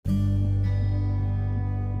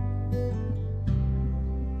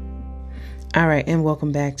All right, and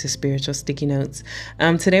welcome back to Spiritual Sticky Notes.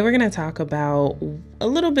 Today we're going to talk about a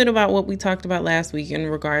little bit about what we talked about last week in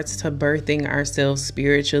regards to birthing ourselves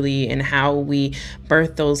spiritually and how we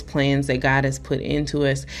birth those plans that God has put into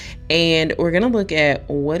us. And we're going to look at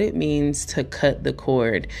what it means to cut the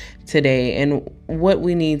cord today and what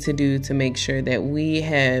we need to do to make sure that we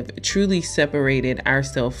have truly separated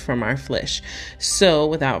ourselves from our flesh. So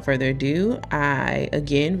without further ado, I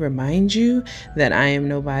again remind you that I am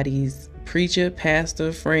nobody's preacher,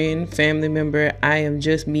 pastor, friend, family member. I am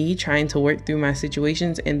just me trying to work through my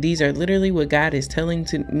situations, and these are literally what God is telling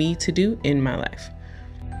me to do in my life.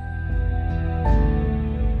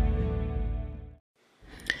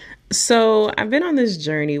 So I've been on this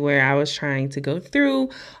journey where I was trying to go through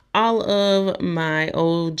all of my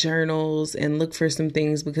old journals and look for some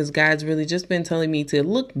things because God's really just been telling me to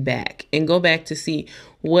look back and go back to see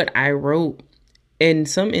what I wrote in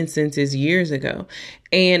some instances years ago.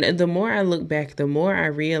 And the more I look back, the more I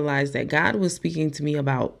realize that God was speaking to me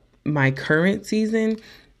about my current season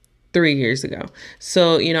 3 years ago.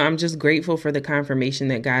 So, I'm just grateful for the confirmation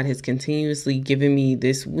that God has continuously given me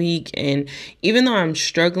this week. And even though I'm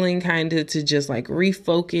struggling kind of to just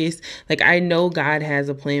refocus, I know God has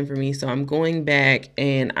a plan for me. So I'm going back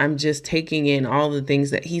and I'm just taking in all the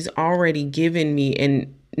things that He's already given me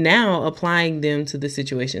and now applying them to the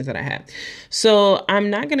situations that I have. So I'm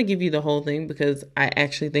not going to give you the whole thing because I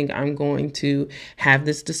actually think I'm going to have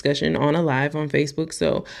this discussion on a live on Facebook.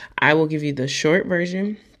 So I will give you the short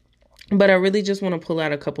version, but I really just want to pull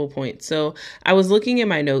out a couple points. So I was looking at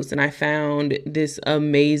my notes and I found this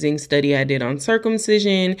amazing study I did on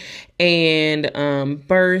circumcision and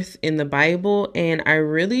birth in the Bible. And I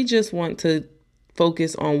really just want to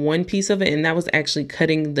focus on one piece of it. And that was actually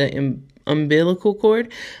cutting the umbilical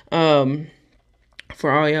cord.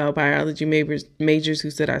 For all y'all biology majors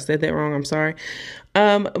who said I said that wrong, I'm sorry.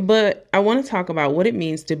 But I want to talk about what it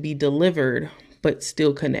means to be delivered, but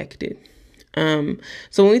still connected.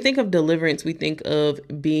 So when we think of deliverance, we think of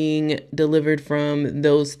being delivered from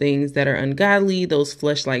those things that are ungodly, those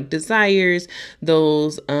flesh-like desires,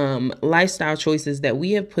 those lifestyle choices that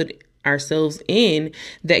we have put ourselves in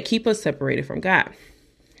that keep us separated from God.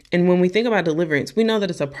 And when we think about deliverance, we know that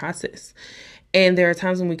it's a process. And there are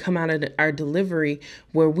times when we come out of our delivery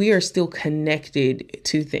where we are still connected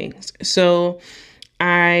to things. So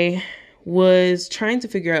I was trying to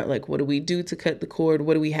figure out, what do we do to cut the cord?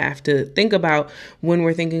 What do we have to think about when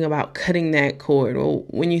we're thinking about cutting that cord? Well,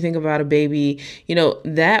 when you think about a baby,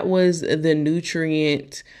 that was the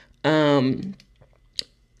nutrient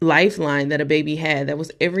lifeline that a baby had. That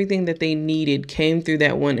was everything that they needed came through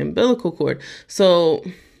that one umbilical cord. So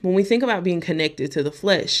when we think about being connected to the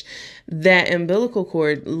flesh, that umbilical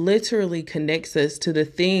cord literally connects us to the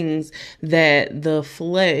things that the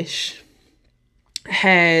flesh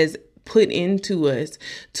has put into us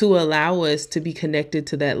to allow us to be connected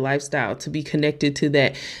to that lifestyle, to be connected to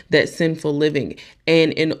that sinful living.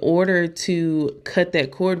 And in order to cut that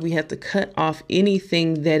cord, we have to cut off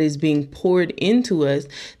anything that is being poured into us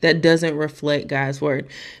that doesn't reflect God's word.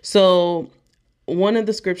 So one of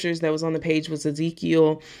the scriptures that was on the page was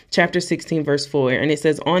Ezekiel chapter 16, verse 4. And it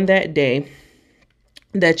says, "On that day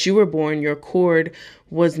that you were born, your cord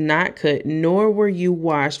was not cut, nor were you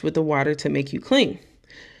washed with the water to make you clean."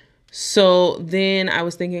 So then I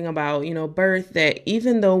was thinking about, birth, that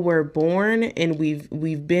even though we're born and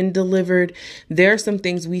we've been delivered, there are some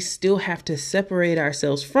things we still have to separate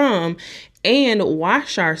ourselves from and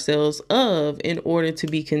wash ourselves of in order to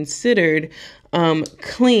be considered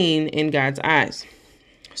clean in God's eyes.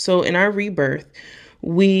 So in our rebirth,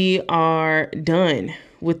 we are done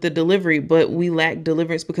with the delivery, but we lack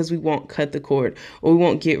deliverance because we won't cut the cord or we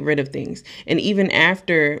won't get rid of things. And even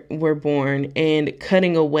after we're born and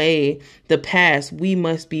cutting away the past, we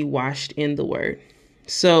must be washed in the word.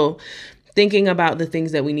 So thinking about the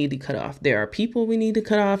things that we need to cut off. There are people we need to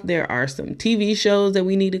cut off. There are some TV shows that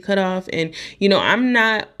we need to cut off. And, I'm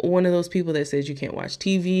not one of those people that says you can't watch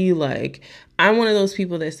TV. I'm one of those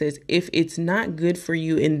people that says if it's not good for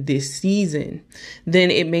you in this season,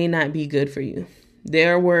 then it may not be good for you.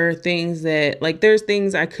 There were things that, there's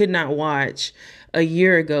things I could not watch a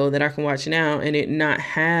year ago that I can watch now and it not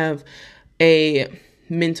have a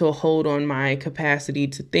mental hold on my capacity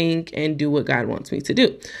to think and do what God wants me to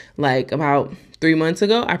do. About 3 months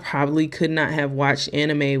ago, I probably could not have watched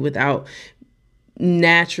anime without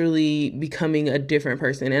naturally becoming a different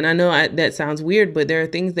person. And I know that sounds weird, but there are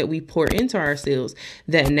things that we pour into ourselves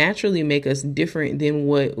that naturally make us different than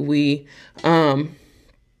what we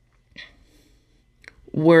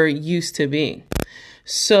were used to being.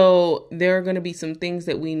 So there are going to be some things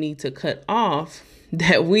that we need to cut off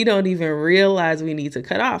that we don't even realize we need to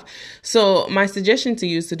cut off. So my suggestion to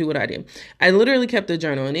you is to do what I did. I literally kept a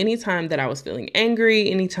journal, and anytime that I was feeling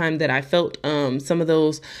angry, anytime that I felt some of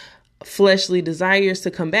those fleshly desires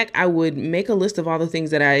to come back, I would make a list of all the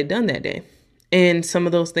things that I had done that day. And some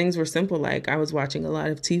of those things were simple, like I was watching a lot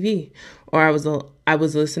of TV, or I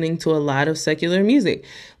was listening to a lot of secular music.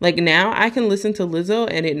 Like now I can listen to Lizzo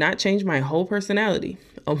and it not change my whole personality.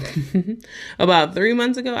 About 3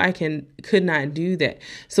 months ago, I could not do that.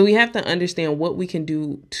 So we have to understand what we can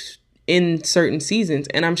do in certain seasons.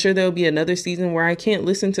 And I'm sure there'll be another season where I can't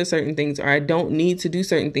listen to certain things, or I don't need to do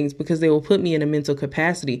certain things because they will put me in a mental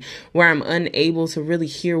capacity where I'm unable to really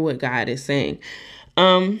hear what God is saying.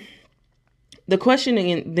 The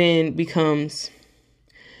question then becomes,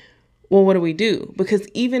 well, what do we do? Because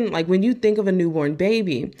even like when you think of a newborn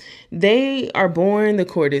baby, they are born, the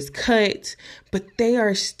cord is cut, but they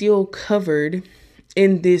are still covered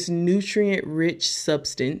in this nutrient-rich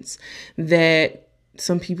substance that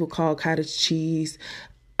some people call cottage cheese.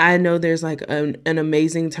 I know there's like an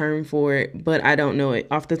amazing term for it, but I don't know it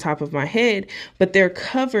off the top of my head. But they're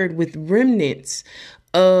covered with remnants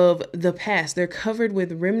of the past. They're covered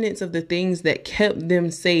with remnants of the things that kept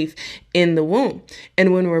them safe in the womb.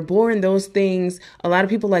 And when we're born, those things, a lot of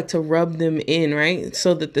people like to rub them in, right?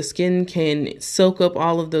 So that the skin can soak up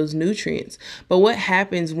all of those nutrients. But what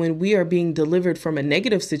happens when we are being delivered from a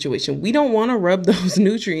negative situation? We don't want to rub those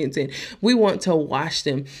nutrients in. We want to wash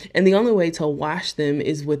them. And the only way to wash them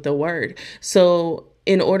is with the word. So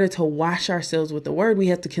in order to wash ourselves with the word, we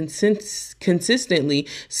have to consistently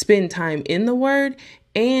spend time in the word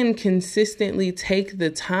and consistently take the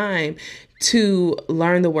time to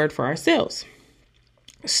learn the word for ourselves.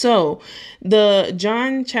 So the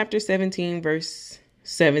John chapter 17, verse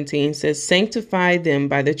 17 says, sanctify them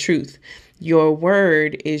by the truth. Your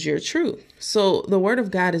word is your truth. So the word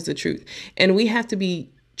of God is the truth. And we have to be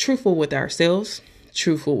truthful with ourselves,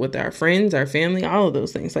 truthful with our friends, our family, all of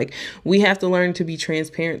those things. Like we have to learn to be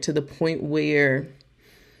transparent to the point where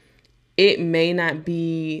it may not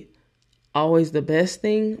be always the best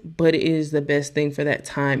thing, but it is the best thing for that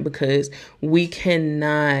time, because we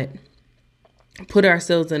cannot put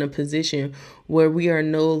ourselves in a position where we are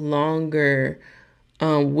no longer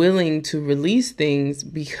willing to release things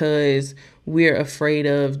because we're afraid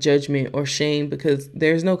of judgment or shame, because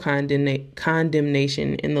there's no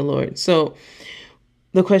condemnation in the Lord. So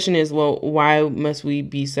the question is, well, why must we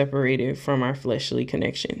be separated from our fleshly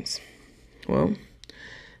connections? Well,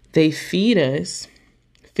 they feed us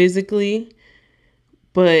physically,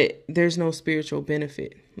 but there's no spiritual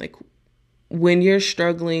benefit. Like when you're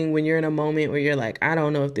struggling, when you're in a moment where you're like, I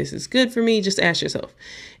don't know if this is good for me, just ask yourself,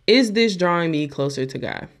 is this drawing me closer to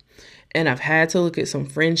God? And I've had to look at some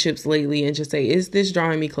friendships lately and just say, is this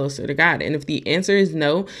drawing me closer to God? And if the answer is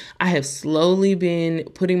no, I have slowly been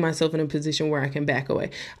putting myself in a position where I can back away.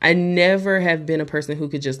 I never have been a person who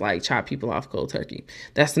could just like chop people off cold turkey.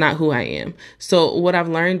 That's not who I am. So what I've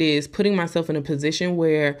learned is putting myself in a position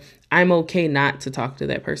where I'm okay not to talk to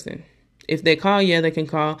that person. If they call, yeah, they can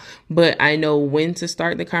call, but I know when to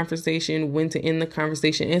start the conversation, when to end the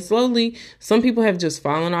conversation. And slowly, some people have just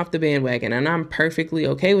fallen off the bandwagon, and I'm perfectly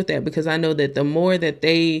okay with that, because I know that the more that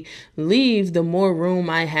they leave, the more room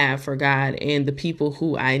I have for God and the people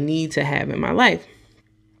who I need to have in my life.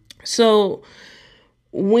 So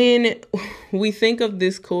when we think of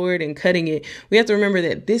this cord and cutting it, we have to remember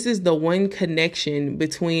that this is the one connection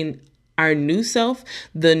between our new self,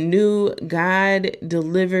 the new God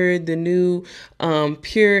delivered, the new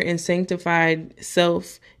pure and sanctified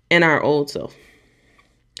self, and our old self.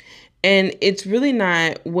 And it's really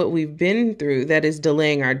not what we've been through that is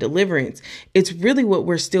delaying our deliverance. It's really what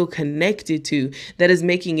we're still connected to that is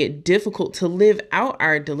making it difficult to live out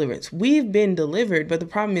our deliverance. We've been delivered, but the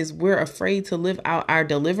problem is we're afraid to live out our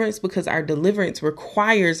deliverance because our deliverance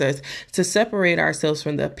requires us to separate ourselves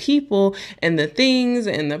from the people and the things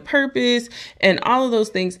and the purpose and all of those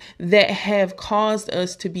things that have caused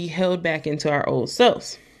us to be held back into our old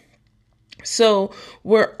selves. So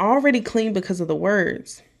we're already clean because of the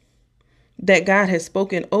words that God has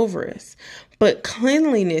spoken over us. But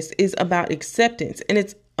cleanliness is about acceptance, and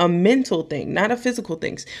it's a mental thing, not a physical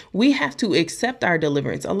thing. We have to accept our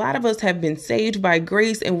deliverance. A lot of us have been saved by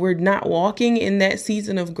grace, and we're not walking in that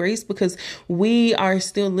season of grace because we are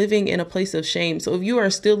still living in a place of shame. So if you are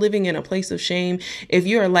still living in a place of shame, if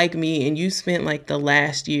you are like me and you spent like the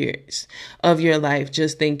last years of your life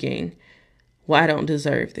just thinking, well, I don't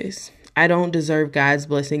deserve this. I don't deserve God's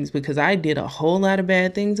blessings because I did a whole lot of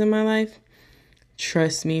bad things in my life.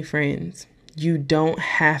 Trust me, friends, you don't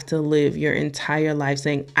have to live your entire life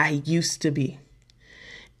saying, I used to be.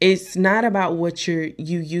 It's not about what you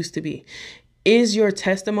used to be. Is your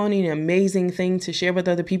testimony an amazing thing to share with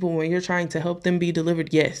other people when you're trying to help them be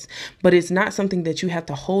delivered? Yes. But it's not something that you have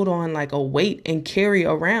to hold on like a weight and carry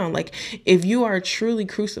around. Like, if you are truly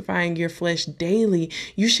crucifying your flesh daily,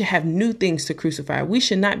 you should have new things to crucify. We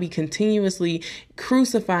should not be continuously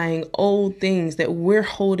crucifying old things that we're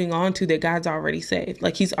holding on to that God's already saved.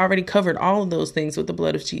 Like, he's already covered all of those things with the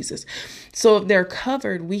blood of Jesus. So if they're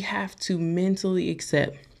covered, we have to mentally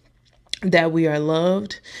accept that we are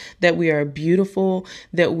loved, that we are beautiful,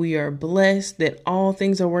 that we are blessed, that all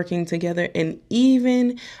things are working together. And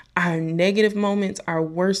even our negative moments, our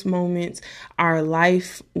worst moments, our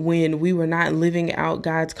life when we were not living out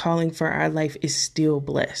God's calling for our life is still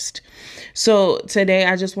blessed. So today,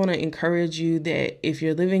 I just want to encourage you that if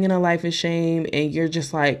you're living in a life of shame and you're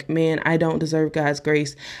just like, man, I don't deserve God's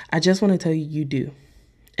grace, I just want to tell you, you do.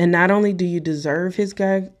 And not only do you deserve his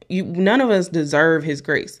God, none of us deserve his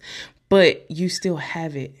grace, but you still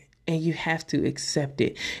have it and you have to accept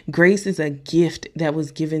it. Grace is a gift that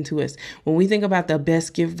was given to us. When we think about the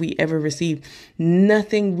best gift we ever received,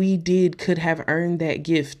 nothing we did could have earned that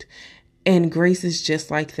gift. And grace is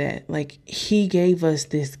just like that. Like, he gave us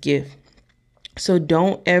this gift. So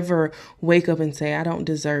don't ever wake up and say, I don't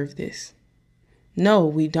deserve this. No,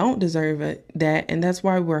 we don't deserve that. And that's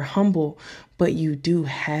why we're humble, but you do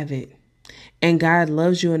have it. And God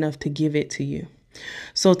loves you enough to give it to you.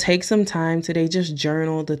 So take some time today, just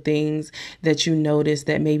journal the things that you notice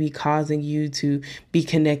that may be causing you to be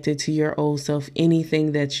connected to your old self,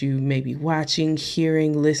 anything that you may be watching,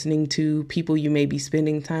 hearing, listening to, people you may be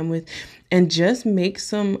spending time with, and just make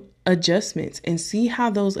some adjustments and see how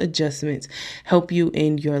those adjustments help you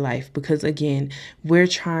in your life. Because again, we're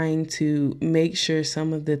trying to make sure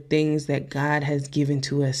some of the things that God has given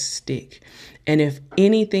to us stick. And if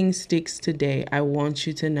anything sticks today, I want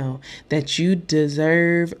you to know that you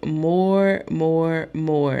deserve more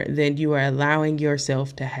than you are allowing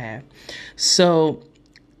yourself to have. So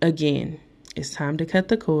again, it's time to cut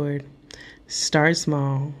the cord. Start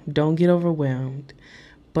small. Don't get overwhelmed.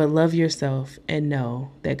 But love yourself and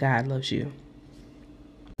know that God loves you.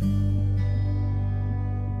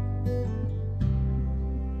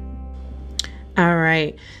 All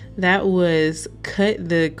right. That was Cut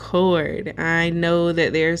the Cord. I know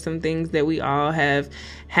that there are some things that we all have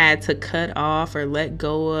had to cut off or let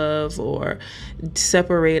go of or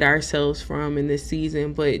separate ourselves from in this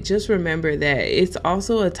season. But just remember that it's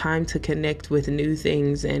also a time to connect with new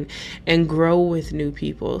things and grow with new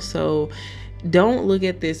people. So don't look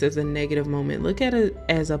at this as a negative moment. Look at it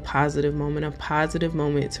as a positive moment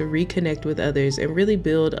to reconnect with others and really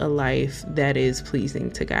build a life that is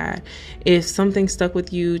pleasing to God. If something stuck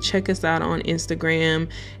with you, check us out on Instagram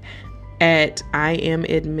at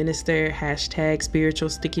 @IamAdminister, #spiritual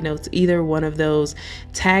sticky notes. Either one of those.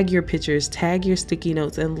 Tag your pictures, tag your sticky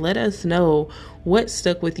notes, and let us know what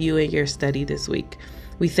stuck with you in your study this week.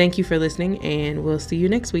 We thank you for listening, and we'll see you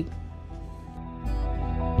next week.